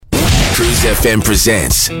Cruise FM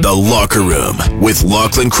presents The Locker Room with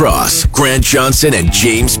Lachlan Cross, Grant Johnson, and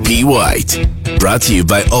James P. White. Brought to you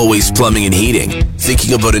by Always Plumbing and Heating.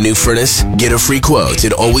 Thinking about a new furnace? Get a free quote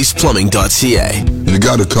at alwaysplumbing.ca. You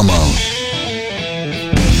gotta come on.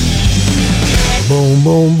 Boom,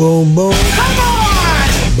 boom, boom, boom. Come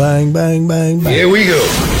on! Bang, bang, bang, bang. Here we go.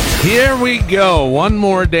 Here we go. One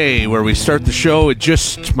more day where we start the show with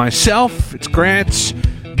just myself. It's Grant.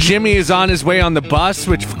 Jimmy is on his way on the bus,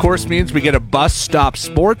 which of course means we get a bus stop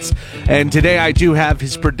sports. And today I do have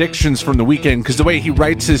his predictions from the weekend, because the way he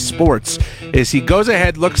writes his sports is he goes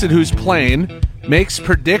ahead, looks at who's playing, makes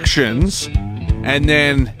predictions, and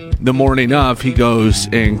then the morning of, he goes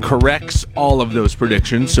and corrects all of those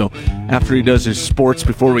predictions. So after he does his sports,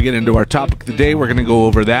 before we get into our topic of the day, we're going to go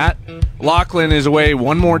over that. Lachlan is away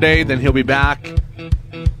one more day, then he'll be back,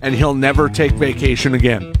 and he'll never take vacation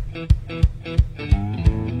again.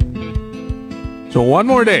 So one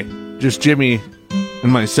more day, just Jimmy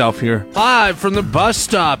and myself here. Live from the bus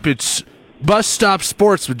stop, it's Bus Stop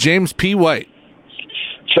Sports with James P. White.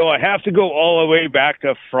 So I have to go all the way back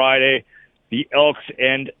to Friday. The Elks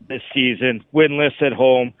end the season winless at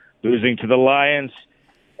home, losing to the Lions.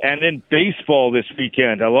 And in baseball this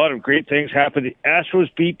weekend, a lot of great things happened. The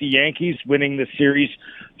Astros beat the Yankees, winning the series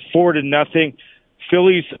 4-0.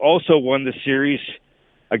 Phillies also won the series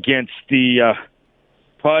against the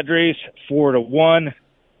Padres 4-1.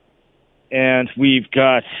 And we've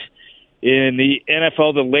got in the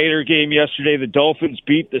NFL, the later game yesterday, the Dolphins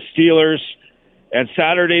beat the Steelers. And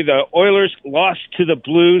Saturday, the Oilers lost to the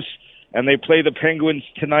Blues, and they play the Penguins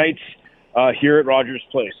tonight here at Rogers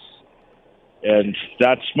Place. And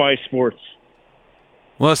that's my sports.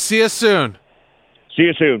 Well, see you soon. See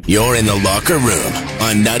you soon. You're in The Locker Room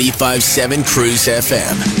on 95.7 Cruise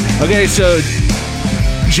FM. Okay, so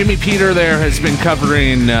Jimmy Peter there has been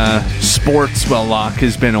covering sports while Locke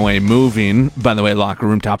has been away moving. By the way, Locker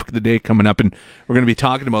Room topic of the day coming up, and we're going to be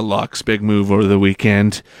talking about Locke's big move over the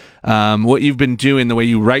weekend. What you've been doing, the way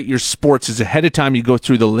you write your sports, is ahead of time you go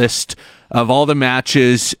through the list of all the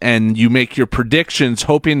matches and you make your predictions,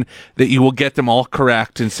 hoping that you will get them all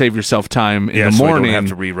correct and save yourself time in the morning. So you don't have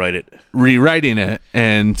to rewrite it. Rewriting it,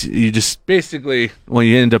 and you just basically, well,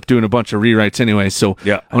 you end up doing a bunch of rewrites anyway. So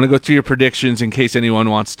yeah. I want to go through your predictions in case anyone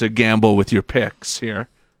wants to gamble with your picks here.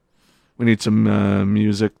 We need some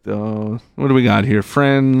music, though. What do we got here?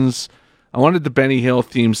 Friends. I wanted the Benny Hill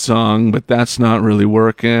theme song, but that's not really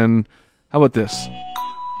working. How about this?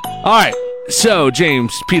 All right. So,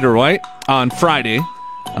 James Peter White, on Friday,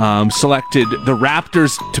 selected the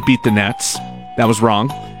Raptors to beat the Nets. That was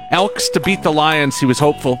wrong. Elks to beat the Lions. He was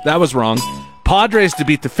hopeful. That was wrong. Padres to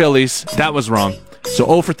beat the Phillies. That was wrong. So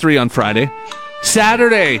 0 for 3 on Friday.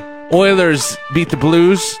 Saturday, Oilers beat the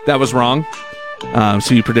Blues. That was wrong.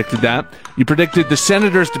 So you predicted that. You predicted the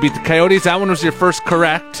Senators to beat the Coyotes. That one was your first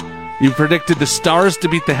correct. You predicted the Stars to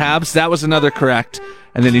beat the Habs. That was another correct.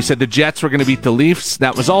 And then you said the Jets were going to beat the Leafs.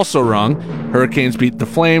 That was also wrong. Hurricanes beat the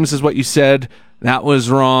Flames is what you said. That was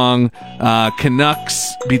wrong.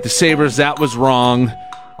 Canucks beat the Sabres. That was wrong.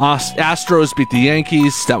 Astros beat the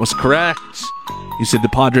Yankees. That was correct. You said the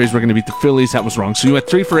Padres were going to beat the Phillies. That was wrong. So you went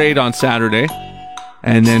 3 for 8 on Saturday.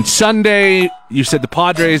 And then Sunday, you said the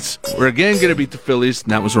Padres were again going to beat the Phillies.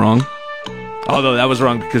 And that was wrong. Although that was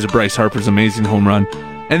wrong because of Bryce Harper's amazing home run.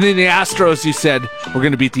 And then the Astros, you said, we're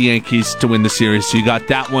going to beat the Yankees to win the series. So you got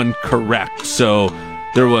that one correct. So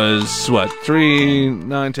there was, 3,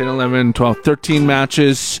 9, 10, 11, 12, 13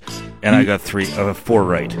 matches. And I got 4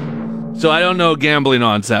 right. So I don't know gambling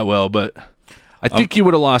odds that well, but I think you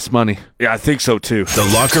would have lost money. Yeah, I think so, too. The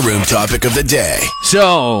Locker Room topic of the day.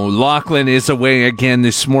 So Lachlan is away again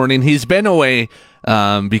this morning. He's been away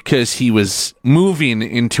because he was moving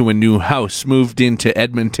into a new house, moved into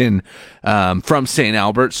Edmonton from St.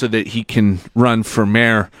 Albert so that he can run for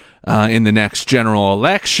mayor in the next general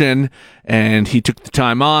election. And he took the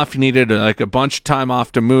time off. He needed a bunch of time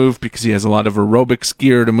off to move because he has a lot of aerobics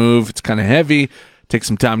gear to move. It's kind of heavy. Take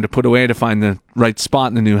some time to put away to find the right spot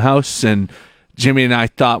in the new house. And Jimmy and I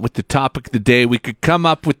thought with the topic of the day, we could come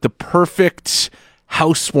up with the perfect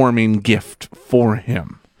housewarming gift for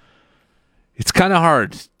him. It's kind of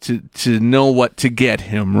hard to know what to get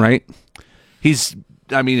him, right? It's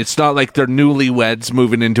not like they're newlyweds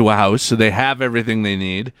moving into a house, so they have everything they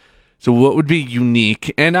need. So what would be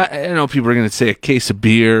unique? And I know people are going to say a case of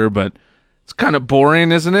beer, but it's kind of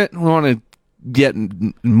boring, isn't it? We want to get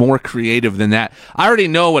more creative than that. I already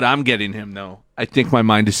know what I'm getting him, though. I think my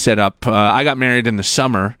mind is set up. I got married in the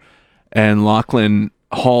summer, and Lachlan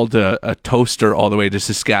hauled a toaster all the way to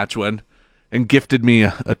Saskatchewan and gifted me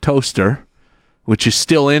a toaster, which is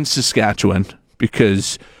still in Saskatchewan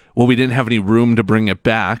because, well, we didn't have any room to bring it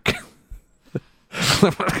back.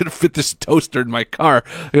 I'm not going to fit this toaster in my car.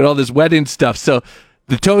 I got all this wedding stuff. So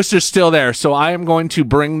the toaster's still there. So I am going to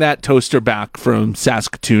bring that toaster back from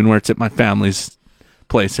Saskatoon, where it's at my family's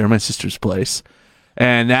place there, my sister's place.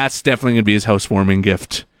 And that's definitely going to be his housewarming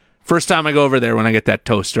gift. First time I go over there, when I get that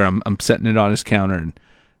toaster, I'm setting it on his counter,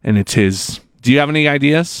 and it's his. Do you have any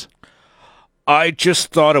ideas? I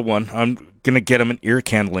just thought of one. I'm going to get him an ear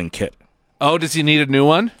candling kit. Oh, does he need a new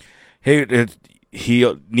one? Hey,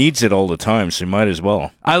 he needs it all the time, so he might as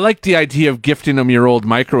well. I like the idea of gifting him your old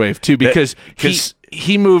microwave, too, because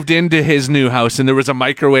he moved into his new house, and there was a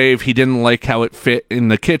microwave. He didn't like how it fit in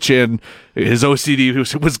the kitchen. His OCD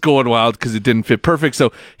was going wild because it didn't fit perfect.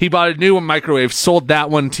 So he bought a new microwave, sold that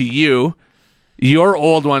one to you. Your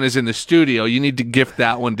old one is in the studio. You need to gift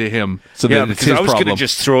that one to him. So Yeah, that it's because his I was going to problem.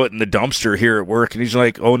 just throw it in the dumpster here at work, and he's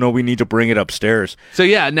like, "Oh no, we need to bring it upstairs." So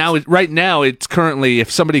yeah, right now it's currently, if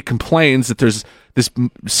somebody complains that there's this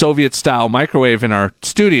Soviet-style microwave in our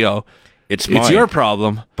studio, It's mine. it's your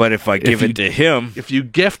problem. But if I give it to him, If you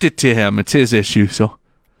gift it to him, it's his issue. So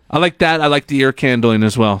I like that. I like the ear candling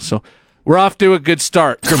as well. So we're off to a good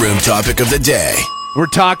start. Locker room topic of the day. We're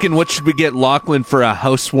talking, what should we get Lachlan for a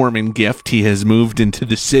housewarming gift? He has moved into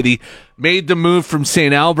the city, made the move from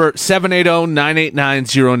St. Albert.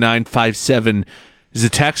 780-989-0957 is a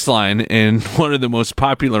text line, and one of the most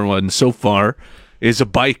popular ones so far is a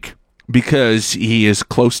bike, because he is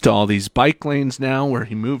close to all these bike lanes now where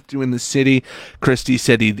he moved to in the city. Christy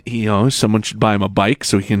said someone should buy him a bike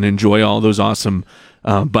so he can enjoy all those awesome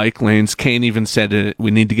bike lanes. Kane even said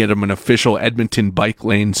we need to get him an official Edmonton bike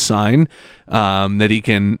lane sign that he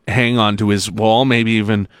can hang onto his wall, maybe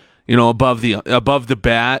even above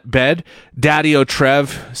the bed. Daddy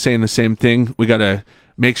O'Trev saying the same thing. We got to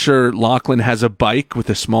make sure Lachlan has a bike with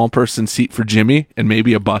a small person seat for Jimmy and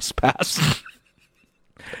maybe a bus pass.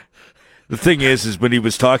 the thing is when he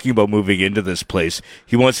was talking about moving into this place,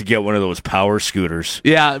 he wants to get one of those power scooters.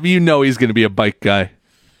 Yeah, he's going to be a bike guy.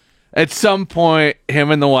 At some point, him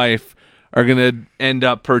and the wife are going to end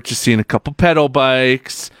up purchasing a couple pedal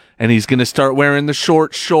bikes, and he's going to start wearing the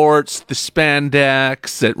short shorts, the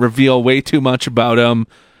spandex that reveal way too much about him.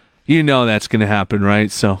 That's going to happen, right?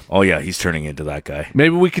 So, Oh yeah, he's turning into that guy.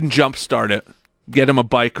 maybe we can jumpstart it. Get him a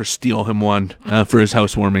bike or steal him one for his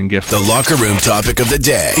housewarming gift. The locker room topic of the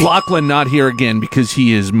day. Lachlan not here again because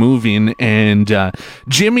he is moving, and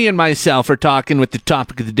Jimmy and myself are talking with the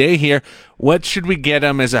topic of the day here. What should we get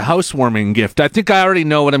him as a housewarming gift? I think I already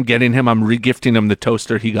know what I'm getting him. I'm re-gifting him the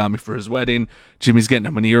toaster he got me for his wedding. Jimmy's getting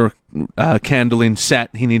him an ear candling set.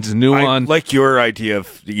 He needs a new I one. like your idea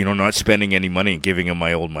of not spending any money and giving him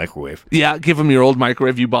my old microwave. Yeah, give him your old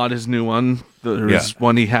microwave. You bought his new one. There's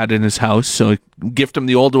one he had in his house, so gift him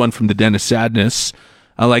the old one from the Den of Sadness.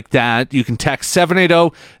 I like that. You can text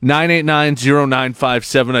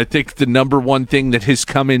 780-989-0957. I think the number one thing that has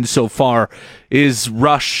come in so far is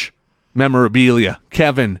Rush memorabilia.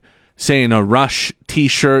 Kevin saying a Rush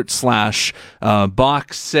t-shirt /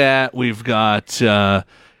 box set. We've got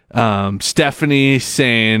Stephanie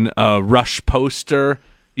saying a Rush poster.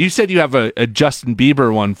 You said you have a Justin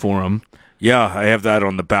Bieber one for him. Yeah, I have that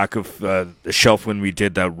on the back of the shelf when we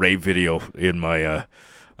did that rave video in my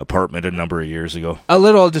apartment a number of years ago. A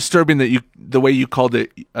little disturbing that the way you called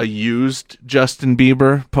it a used Justin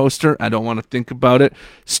Bieber poster. I don't want to think about it.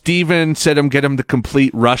 Steven said get him the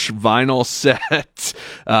complete Rush vinyl set.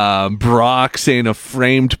 Brock saying a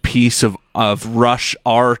framed piece of Rush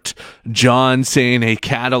art. John saying a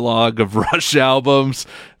catalog of Rush albums.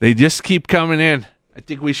 They just keep coming in. I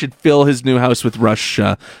think we should fill his new house with Rush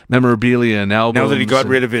memorabilia and albums. Now that he got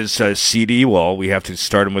rid of his CD wall, we have to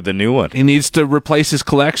start him with a new one. He needs to replace his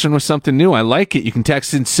collection with something new. I like it. You can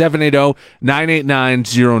text in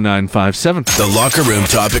 780-989-0957. The locker room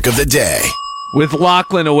topic of the day. With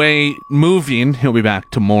Lachlan away moving, he'll be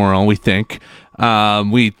back tomorrow, we think.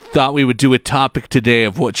 We thought we would do a topic today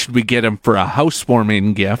of what should we get him for a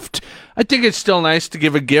housewarming gift. I think it's still nice to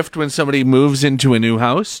give a gift when somebody moves into a new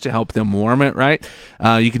house to help them warm it, right?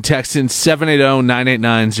 You can text in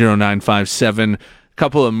 780-989-0957. A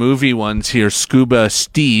couple of movie ones here. Scuba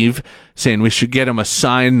Steve saying we should get him a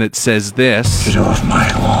sign that says this. Get off my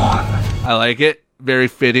lawn. I like it. Very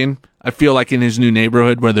fitting. I feel like in his new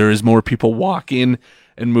neighborhood where there is more people walking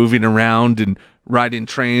and moving around and riding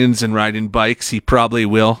trains and riding bikes, he probably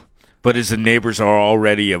will. But as the neighbors are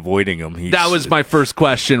already avoiding him. That was my first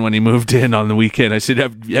question when he moved in on the weekend. I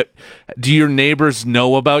said, do your neighbors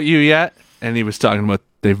know about you yet? And he was talking about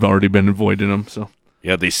they've already been avoiding him. So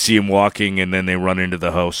yeah, they see him walking and then they run into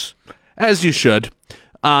the house. As you should.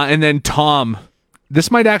 And then Tom. This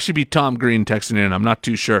might actually be Tom Green texting in. I'm not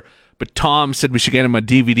too sure. But Tom said we should get him a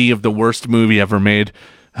DVD of the worst movie ever made.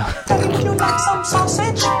 Would you like some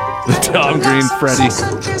sausage? The Tom Green Freddy.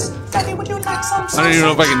 Daddy, would you like some sausage? I don't even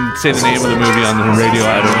know if I can say the name of the movie on the radio.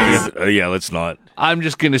 I don't know. Yeah, let's not. I'm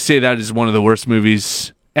just going to say that is one of the worst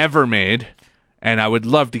movies ever made, and I would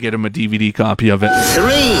love to get him a DVD copy of it. 3,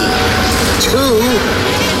 2.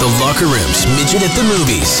 The Locker Room's Midget at the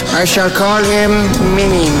Movies. I shall call him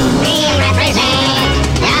Mini.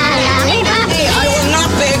 I will not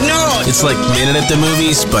be ignored. It's like Minute at the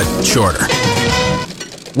Movies, but shorter.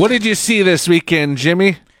 What did you see this weekend,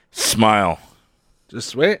 Jimmy? Smile.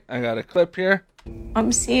 Just wait, I got a clip here.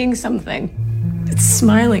 I'm seeing something. It's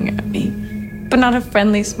smiling at me. But not a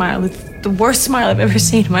friendly smile. It's the worst smile I've ever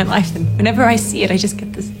seen in my life. And whenever I see it, I just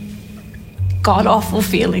get this god-awful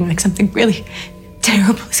feeling like something really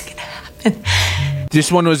terrible is going to happen. This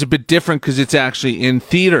one was a bit different because it's actually in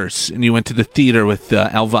theaters, and you went to the theater with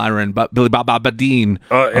Elvira and Billy Bob Badine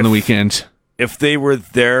on the weekend. If they were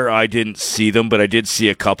there, I didn't see them, but I did see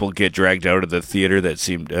a couple get dragged out of the theater that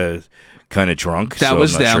seemed kind of drunk. That so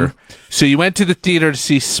was I'm not them. sure. So you went to the theater to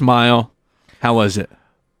see Smile. How was it?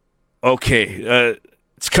 Okay,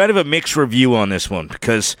 it's kind of a mixed review on this one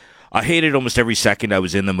because I hated almost every second I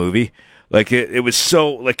was in the movie. Like it was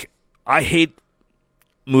so like I hate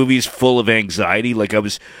movies full of anxiety. Like I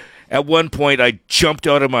was at one point I jumped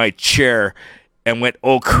out of my chair and went,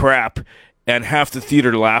 "Oh crap." And half the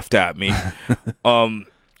theater laughed at me.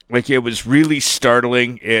 Like it was really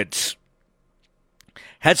startling. It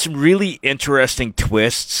had some really interesting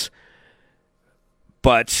twists,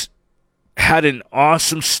 but had an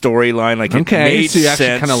awesome storyline. Like it made so you actually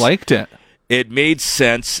sense. kind of liked it. It made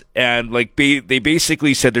sense, and like they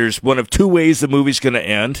basically said there's one of two ways the movie's going to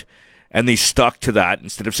end, and they stuck to that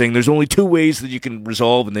instead of saying there's only two ways that you can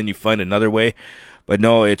resolve, and then you find another way. But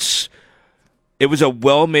no, it was a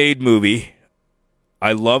well-made movie.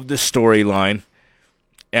 I loved the storyline,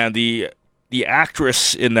 and the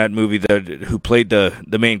actress in that movie who played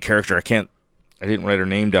the main character. I didn't write her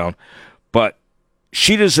name down, but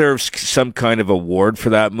she deserves some kind of award for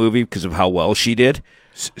that movie because of how well she did.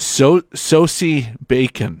 Sosie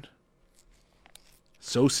Bacon.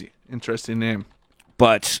 Sosie, interesting name.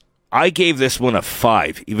 But I gave this one a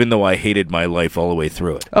 5, even though I hated my life all the way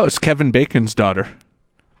through it. Oh, it's Kevin Bacon's daughter.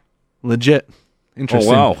 Legit.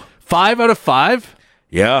 Interesting. Oh, wow. 5 out of 5?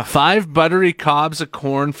 Yeah. 5 buttery cobs of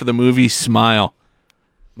corn for the movie Smile.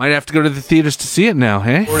 Might have to go to the theaters to see it now,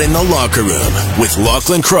 hey? We're in the Locker Room with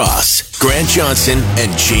Lachlan Cross, Grant Johnson,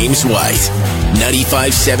 and James White.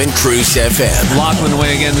 95.7 Cruise FM. Lachlan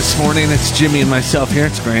away again this morning. It's Jimmy and myself here.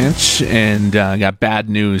 It's Grant. And I got bad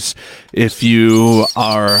news. If you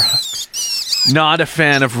are not a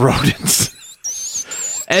fan of rodents,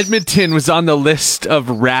 Edmonton was on the list of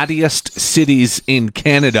rattiest cities in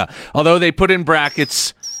Canada. Although they put in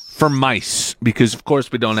brackets for mice, because of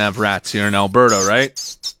course we don't have rats here in Alberta,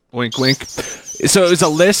 right? Wink, wink. So it was a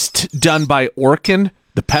list done by Orkin,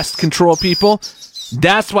 the pest control people.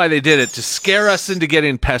 That's why they did it, to scare us into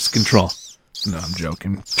getting pest control. No, I'm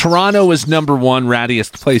joking. Toronto was number 1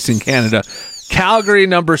 rattiest place in Canada. Calgary,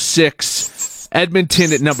 number 6.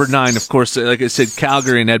 Edmonton at number 9. Of course, like I said,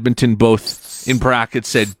 Calgary and Edmonton both in brackets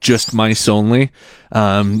said just mice only.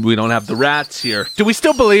 We don't have the rats here. Do we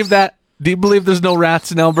still believe that? Do you believe there's no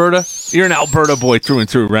rats in Alberta? You're an Alberta boy through and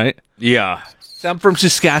through, right? Yeah. I'm from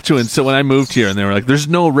Saskatchewan, so when I moved here and they were like, there's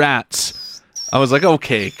no rats, I was like,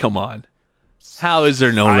 okay, come on. How is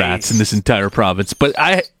there no rats in this entire province? But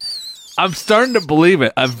I'm starting to believe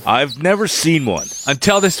it. I've never seen one.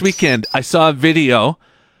 Until this weekend, I saw a video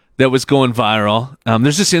that was going viral.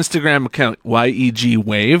 There's this Instagram account, YEG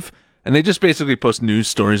Wave, and they just basically post news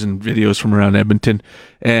stories and videos from around Edmonton.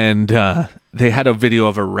 And they had a video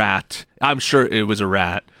of a rat. I'm sure it was a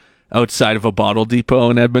rat outside of a bottle depot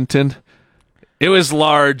in Edmonton. It was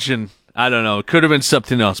large, and I don't know. It could have been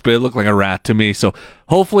something else, but it looked like a rat to me. So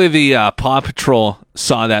hopefully the Paw Patrol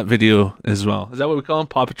saw that video as well. Is that what we call them?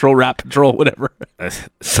 Paw Patrol, Rat Patrol, whatever.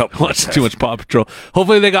 Watch too much Paw Patrol.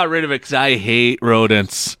 Hopefully they got rid of it because I hate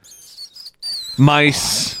rodents.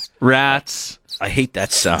 Mice, rats. I hate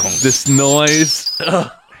that sound. This noise.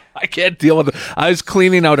 Ugh, I can't deal with it. I was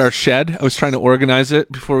cleaning out our shed. I was trying to organize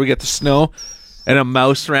it before we get the snow, and a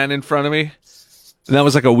mouse ran in front of me. And that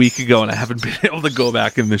was like a week ago, and I haven't been able to go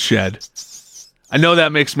back in the shed. I know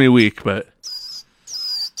that makes me weak, but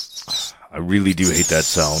I really do hate that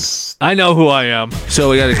sound. I know who I am.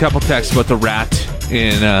 So we got a couple texts about the rat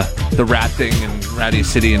in the rat thing in Ratty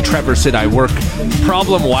City. And Trevor said, I work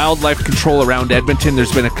problem wildlife control around Edmonton.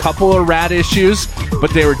 There's been a couple of rat issues,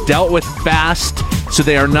 but they were dealt with fast, so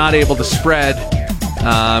they are not able to spread.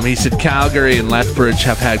 He said Calgary and Lethbridge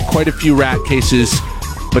have had quite a few rat cases,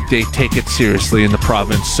 but they take it seriously in the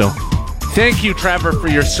province. So Thank you, Trevor, for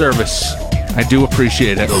your service. I do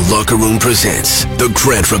appreciate it. The Locker Room presents The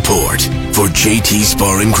Grant Report for JT's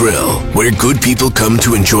Bar and Grill, where good people come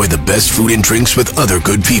to enjoy the best food and drinks with other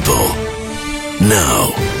good people.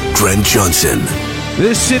 Now, Grant Johnson.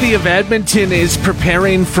 The city of Edmonton is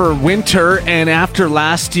preparing for winter, and after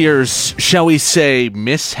last year's, shall we say,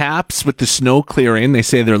 mishaps with the snow clearing, they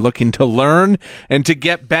say they're looking to learn and to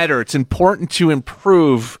get better. It's important to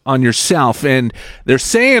improve on yourself, and they're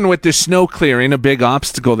saying with the snow clearing, a big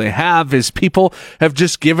obstacle they have is people have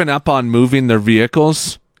just given up on moving their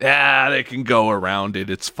vehicles. Yeah, they can go around it.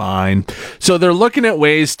 It's fine. So they're looking at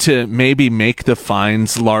ways to maybe make the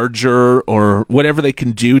fines larger or whatever they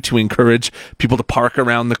can do to encourage people to park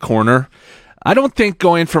around the corner. I don't think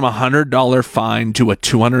going from a $100 fine to a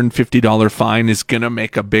 $250 fine is going to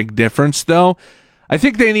make a big difference, though. I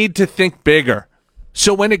think they need to think bigger.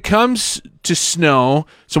 So when it comes to snow,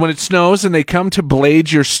 so when it snows and they come to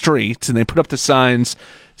blade your streets and they put up the signs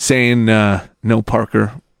saying no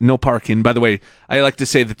parking. By the way, I like to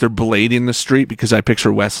say that they're blading the street because I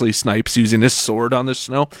picture Wesley Snipes using his sword on the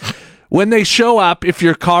snow. When they show up, if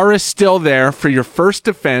your car is still there for your first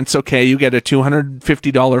offense, okay, you get a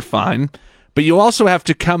 $250 fine, but you also have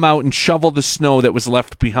to come out and shovel the snow that was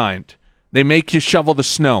left behind. They make you shovel the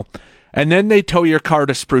snow, and then they tow your car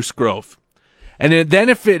to Spruce Grove. And then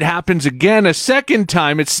if it happens again, a second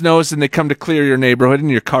time it snows and they come to clear your neighborhood and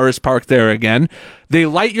your car is parked there again, they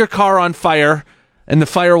light your car on fire. And the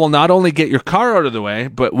fire will not only get your car out of the way,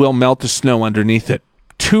 but will melt the snow underneath it.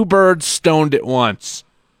 2 birds stoned at once.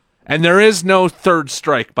 And there is no third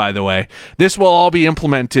strike, by the way. This will all be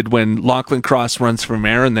implemented when Lachlan Cross runs for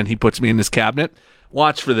mayor and then he puts me in his cabinet.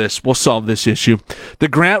 Watch for this. We'll solve this issue. The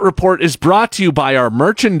Grant Report is brought to you by our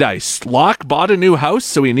merchandise. Locke bought a new house,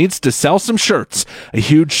 so he needs to sell some shirts. A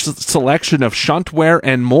huge selection of shuntwear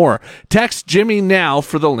and more. Text Jimmy now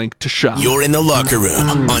for the link to shop. You're in the Locker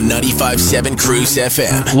Room on 95.7 Cruise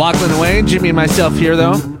FM. Lachlan Wayne, Jimmy and myself here,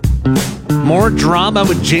 though. More drama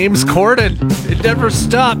with James Corden. It never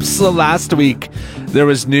stops. So last week, there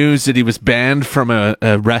was news that he was banned from a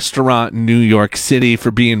restaurant in New York City for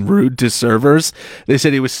being rude to servers. They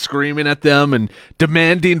said he was screaming at them and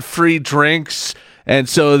demanding free drinks. And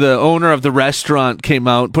so the owner of the restaurant came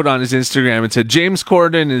out, put on his Instagram and said, James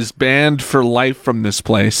Corden is banned for life from this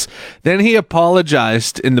place. Then he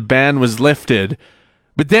apologized and the ban was lifted.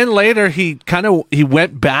 But then later he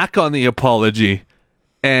went back on the apology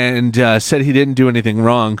and said he didn't do anything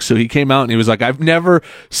wrong. So he came out and he was like, I've never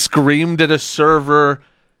screamed at a server.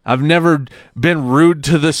 I've never been rude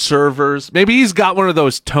to the servers. Maybe he's got one of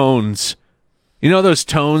those tones. You know those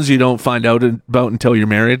tones you don't find out about until you're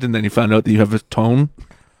married, and then you find out that you have a tone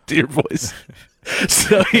to your voice.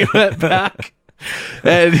 So he went back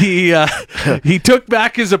and he took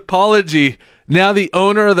back his apology. Now the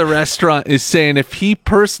owner of the restaurant is saying if he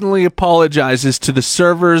personally apologizes to the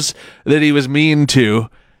servers that he was mean to,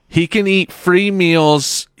 he can eat free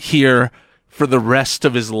meals here for the rest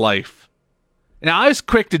of his life. Now, I was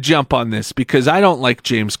quick to jump on this because I don't like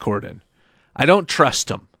James Corden. I don't trust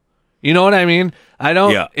him. You know what I mean? I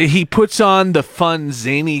don't. Yeah. He puts on the fun,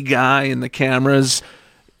 zany guy in the cameras.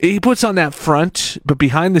 He puts on that front, but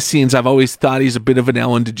behind the scenes, I've always thought he's a bit of an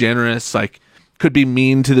Ellen DeGeneres, like, could be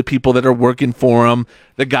mean to the people that are working for him,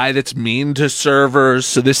 the guy that's mean to servers.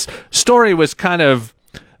 So this story was kind of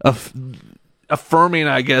affirming,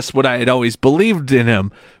 I guess, what I had always believed in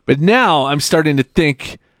him. But now I'm starting to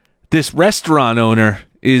think this restaurant owner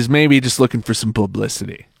is maybe just looking for some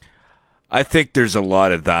publicity. I think there's a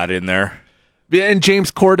lot of that in there. And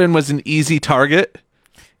James Corden was an easy target.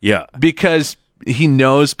 Yeah. Because he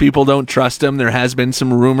knows people don't trust him. There has been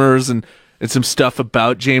some rumors and some stuff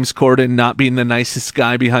about James Corden not being the nicest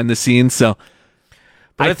guy behind the scenes. So,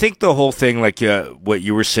 but I think the whole thing, like what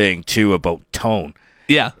you were saying too about tone.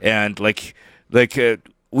 Yeah. And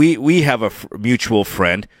we have a mutual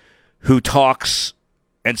friend who talks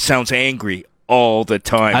and sounds angry all the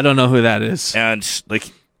time. I don't know who that is.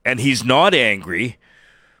 And he's not angry,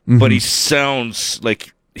 but he sounds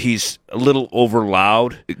like he's a little over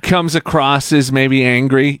loud. It comes across as maybe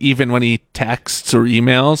angry even when he texts or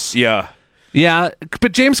emails. Yeah. Yeah,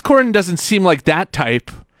 but James Corden doesn't seem like that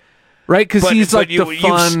type, right? Because he's like the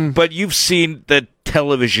fun... But you've seen the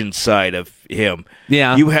television side of him.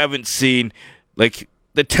 Yeah. You haven't seen, like,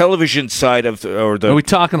 the television side of... Are we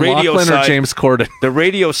talking radio Lachlan side, or James Corden? The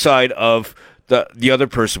radio side of the other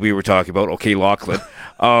person we were talking about, okay, Lachlan.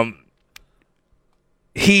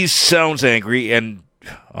 He sounds angry and...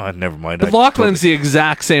 never mind. But Lachlan's the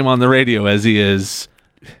exact same on the radio as he is...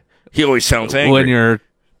 He always sounds angry. When you're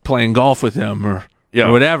playing golf with him or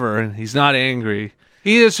whatever, and he's not angry.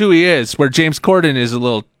 He is who he is, where James Corden is a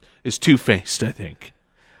little is two-faced, I think.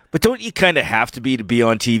 But don't you kind of have to be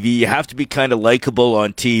on TV? You have to be kind of likable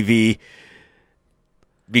on TV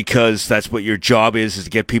because that's what your job is to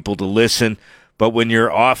get people to listen. But when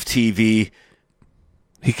you're off TV,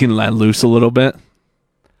 he can let loose a little bit.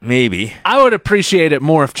 Maybe. I would appreciate it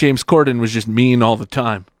more if James Corden was just mean all the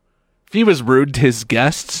time. If he was rude to his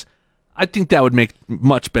guests, I think that would make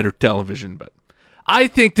much better television. But I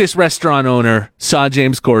think this restaurant owner saw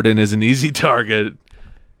James Corden as an easy target.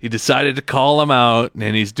 He decided to call him out,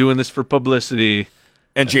 and he's doing this for publicity.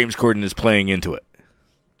 And James Corden is playing into it.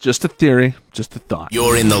 Just a theory, just a thought.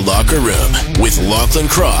 You're in the locker room with Lachlan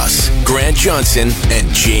Cross, Grant Johnson, and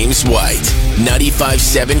James White.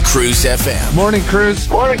 95.7 Cruise FM. Morning, Cruz.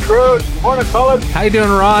 Morning, Cruz. Morning, fellas. How you doing,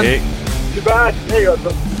 Ron? Hey. Too bad. Hey,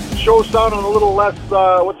 the show sounding a little less,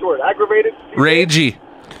 what's the word, aggravated? Ragey.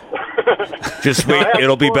 Just wait.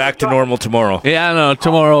 It'll be back to normal tomorrow. Yeah, no,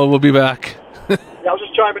 tomorrow we'll be back. Yeah, I was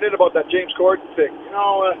just chiming in about that James Corden thing. You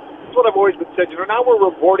know, that's what I've always been saying. You know, now we're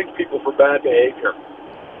rewarding people for bad behavior.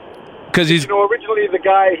 Because he's, You know, originally the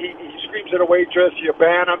guy, he screams at a waitress, you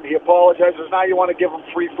ban him, he apologizes. Now you want to give him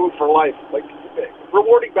free food for life. Like,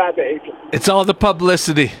 rewarding bad behavior. it's all the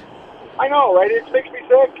publicity. I know, right? It makes me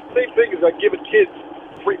sick. Same thing as like giving kids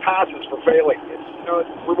free passes for failing.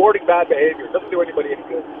 It's rewarding bad behavior. It doesn't do anybody any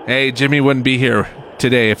good. Hey, Jimmy wouldn't be here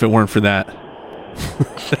today if it weren't for that.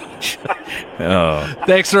 Oh.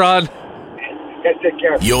 Thanks, Ron. Guys, take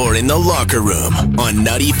care. You're in the locker room on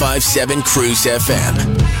 95.7 Cruise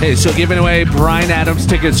FM. Hey, so giving away Bryan Adams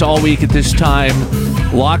tickets all week at this time.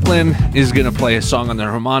 Lachlan is going to play a song on the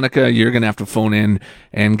harmonica. You're going to have to phone in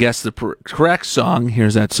and guess the correct song.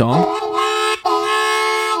 Here's that song.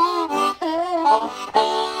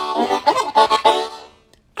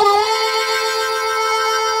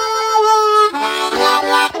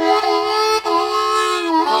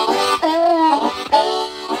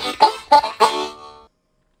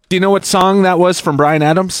 Do you know what song that was from Bryan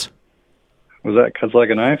Adams? Was that Cuts Like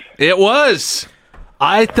a Knife? It was.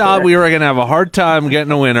 I thought we were going to have a hard time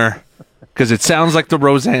getting a winner because it sounds like the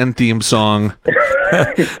Roseanne theme song.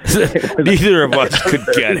 Neither of us could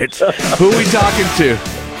get it. Who are we talking to?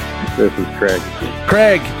 This is Craig.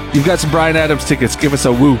 Craig, you've got some Bryan Adams tickets. Give us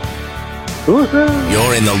a woo.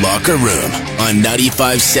 You're in the locker room on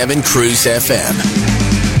 95.7 Cruise FM.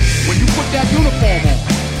 When you put that uniform on,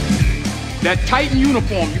 that Titan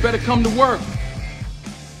uniform, you better come to work.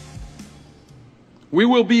 We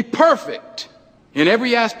will be perfect in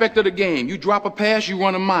every aspect of the game. You drop a pass, you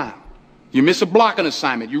run a mile. You miss a blocking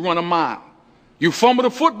assignment, you run a mile. You fumble the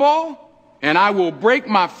football, and I will break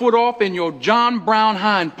my foot off in your John Brown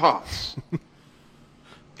hind parts.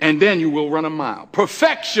 And then you will run a mile.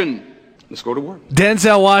 Perfection. Let's go to work.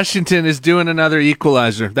 Denzel Washington is doing another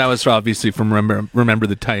Equalizer. That was obviously from Remember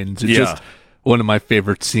the Titans. It's just one of my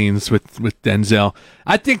favorite scenes with Denzel.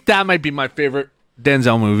 I think that might be my favorite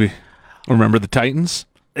Denzel movie. Remember the Titans?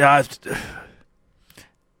 Yeah,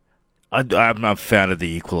 I'm not a fan of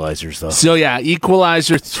the Equalizers, though. So, yeah,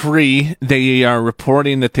 Equalizer 3, they are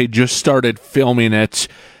reporting that they just started filming it.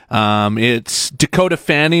 It's Dakota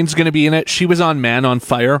Fanning's going to be in it. She was on Man on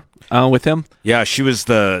Fire with him. Yeah, she was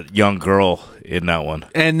the young girl in that one.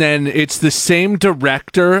 And then it's the same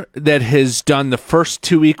director that has done the first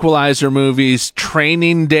two Equalizer movies,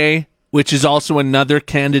 Training Day, which is also another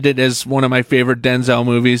candidate as one of my favorite Denzel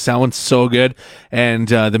movies. That one's so good. And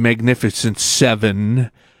The Magnificent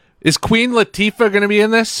Seven. Is Queen Latifah going to be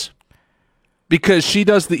in this? Because she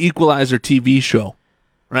does the Equalizer TV show,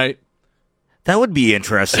 right? That would be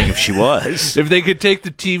interesting if she was. If they could take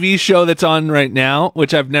the TV show that's on right now,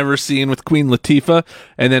 which I've never seen with Queen Latifah,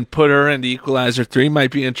 and then put her into Equalizer 3,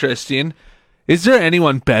 might be interesting. Is there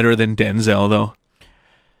anyone better than Denzel, though?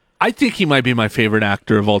 I think he might be my favorite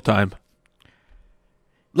actor of all time.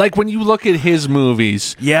 Like, when you look at his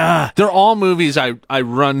movies, yeah, they're all movies I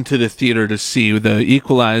run to the theater to see. The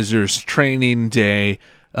Equalizer's, Training Day,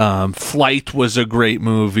 Flight was a great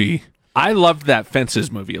movie. I loved that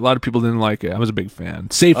Fences movie. A lot of people didn't like it. I was a big fan.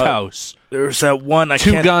 Safe House. There's that one.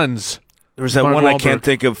 Two Guns. There was that one I can't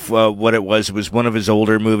think of what it was. It was one of his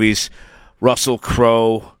older movies. Russell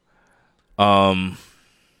Crowe. Was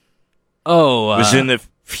in the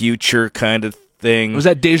future kind of thing. Was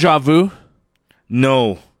that Deja Vu?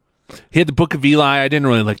 No. He had the Book of Eli. I didn't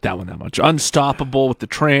really like that one that much. Unstoppable with the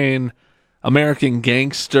train. American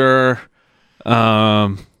Gangster.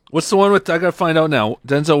 What's the one with, I gotta find out now,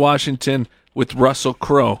 Denzel Washington with Russell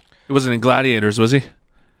Crowe. He wasn't in Gladiators, was he?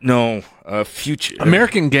 No. Future.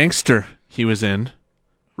 American Gangster he was in.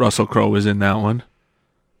 Russell Crowe was in that one.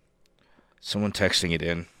 Someone texting it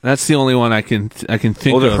in. That's the only one I can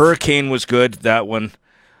think of. The Hurricane was good, that one.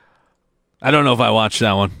 I don't know if I watched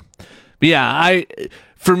that one. But yeah,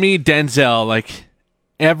 for me, Denzel, like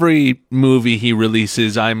every movie he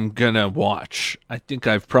releases, I'm gonna watch. I think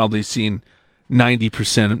I've probably seen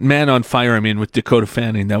 90%. Man on Fire, I mean, with Dakota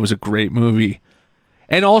Fanning, that was a great movie.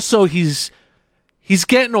 And also, he's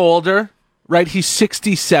getting older, right? He's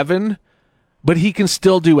 67, but he can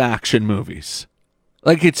still do action movies.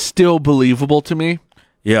 Like, it's still believable to me.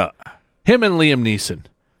 Yeah. Him and Liam Neeson.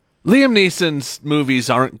 Liam Neeson's movies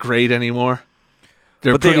aren't great anymore.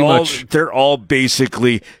 They're all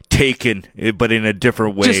basically Taken, but in a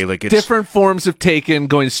different way. Just like it's different forms of Taken,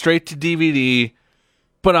 going straight to DVD.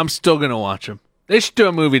 But I'm still gonna watch them. They should do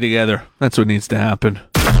a movie together. That's what needs to happen.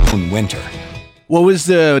 Winter. What was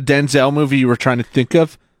the Denzel movie you were trying to think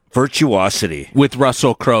of? Virtuosity with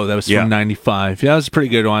Russell Crowe. That was from '95. Yeah, that was a pretty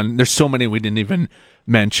good one. There's so many we didn't even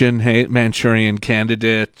mention. Hey, Manchurian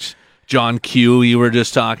Candidate, John Q. You were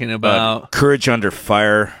just talking about Courage Under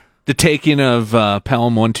Fire, The Taking of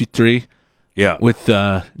Pelham 123. Yeah, with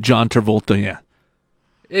John Travolta. Yeah,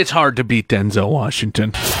 it's hard to beat Denzel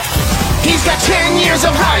Washington. He's got 10 years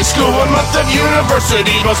of high school, a month of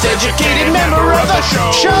university, most educated member of the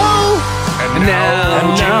show. And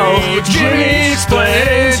now Jimmy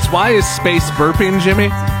explains. Why is space burping,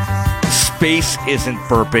 Jimmy? Space isn't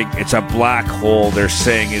burping. It's a black hole they're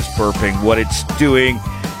saying is burping. What it's doing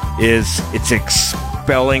is it's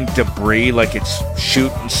expelling debris, like it's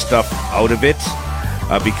shooting stuff out of it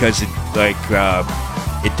because it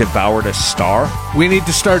devoured a star. We need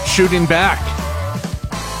to start shooting back.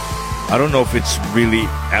 I don't know if it's really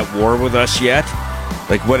at war with us yet.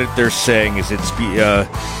 Like what they're saying is it's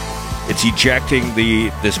ejecting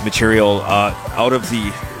this material out of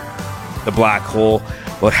the black hole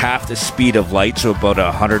about half the speed of light, so about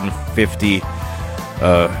 150.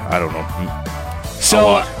 I don't know.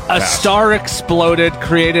 So a star exploded,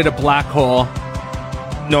 created a black hole.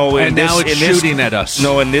 No, and now it's shooting at us.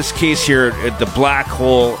 No, in this case here, the black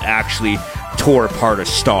hole actually tore apart a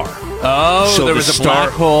star. Oh, so there was a black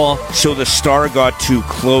hole. So the star got too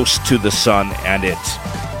close to the sun and it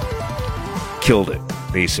killed it,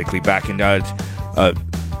 basically, back in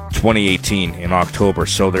 2018 in October.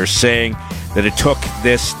 So they're saying that it took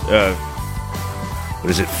this,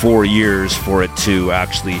 4 years for it to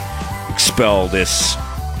actually expel this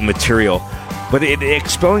material. But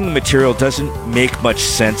expelling the material doesn't make much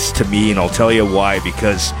sense to me, and I'll tell you why.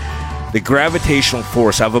 Because the gravitational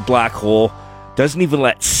force of a black hole doesn't even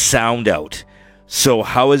let sound out. So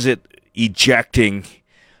how is it ejecting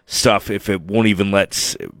stuff if it won't even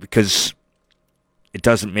let... Because it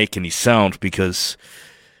doesn't make any sound because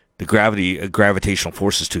the gravitational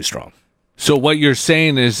force is too strong. So what you're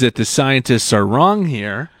saying is that the scientists are wrong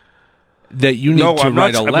here, that you need to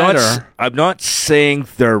write a letter... I'm not saying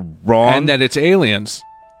they're wrong. And that it's aliens.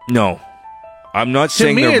 No. I'm not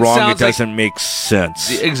saying they're wrong. It doesn't make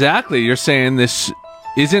sense. Exactly. You're saying this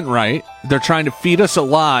isn't right. They're trying to feed us a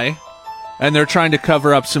lie, and they're trying to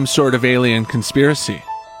cover up some sort of alien conspiracy,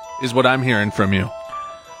 is what I'm hearing from you.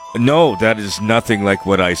 No, that is nothing like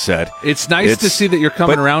what I said. It's nice to see that you're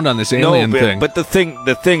coming around on this alien thing. But the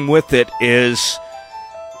thing with it is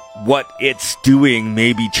what it's doing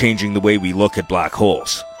may be changing the way we look at black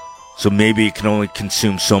holes. So maybe it can only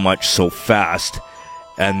consume so much so fast,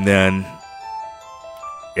 and then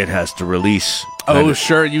it has to release. Oh,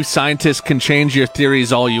 sure, you scientists can change your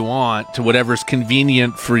theories all you want to whatever's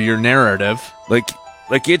convenient for your narrative. Like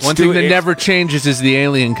it's one thing that never changes is the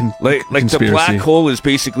alien like conspiracy. The black hole is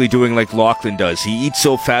basically doing like Lachlan does. He eats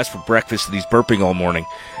so fast for breakfast that he's burping all morning,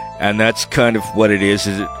 and that's kind of what it is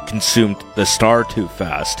it consumed the star too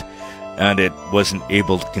fast, and it wasn't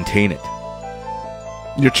able to contain it.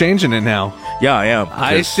 You're changing it now. Yeah, I am.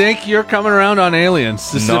 I think you're coming around on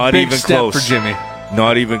aliens. This is a big step for Jimmy.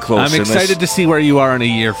 Not even close. I'm excited to see where you are in a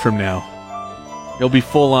year from now. You'll be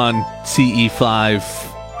full on CE5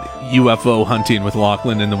 UFO hunting with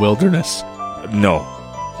Lachlan in the wilderness. No.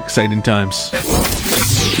 Exciting times.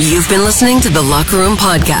 You've been listening to the Locker Room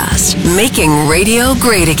Podcast, making radio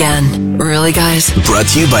great again. Really, guys? Brought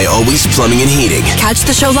to you by Always Plumbing and Heating. Catch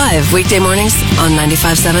the show live weekday mornings on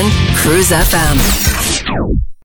 95.7 Cruise FM.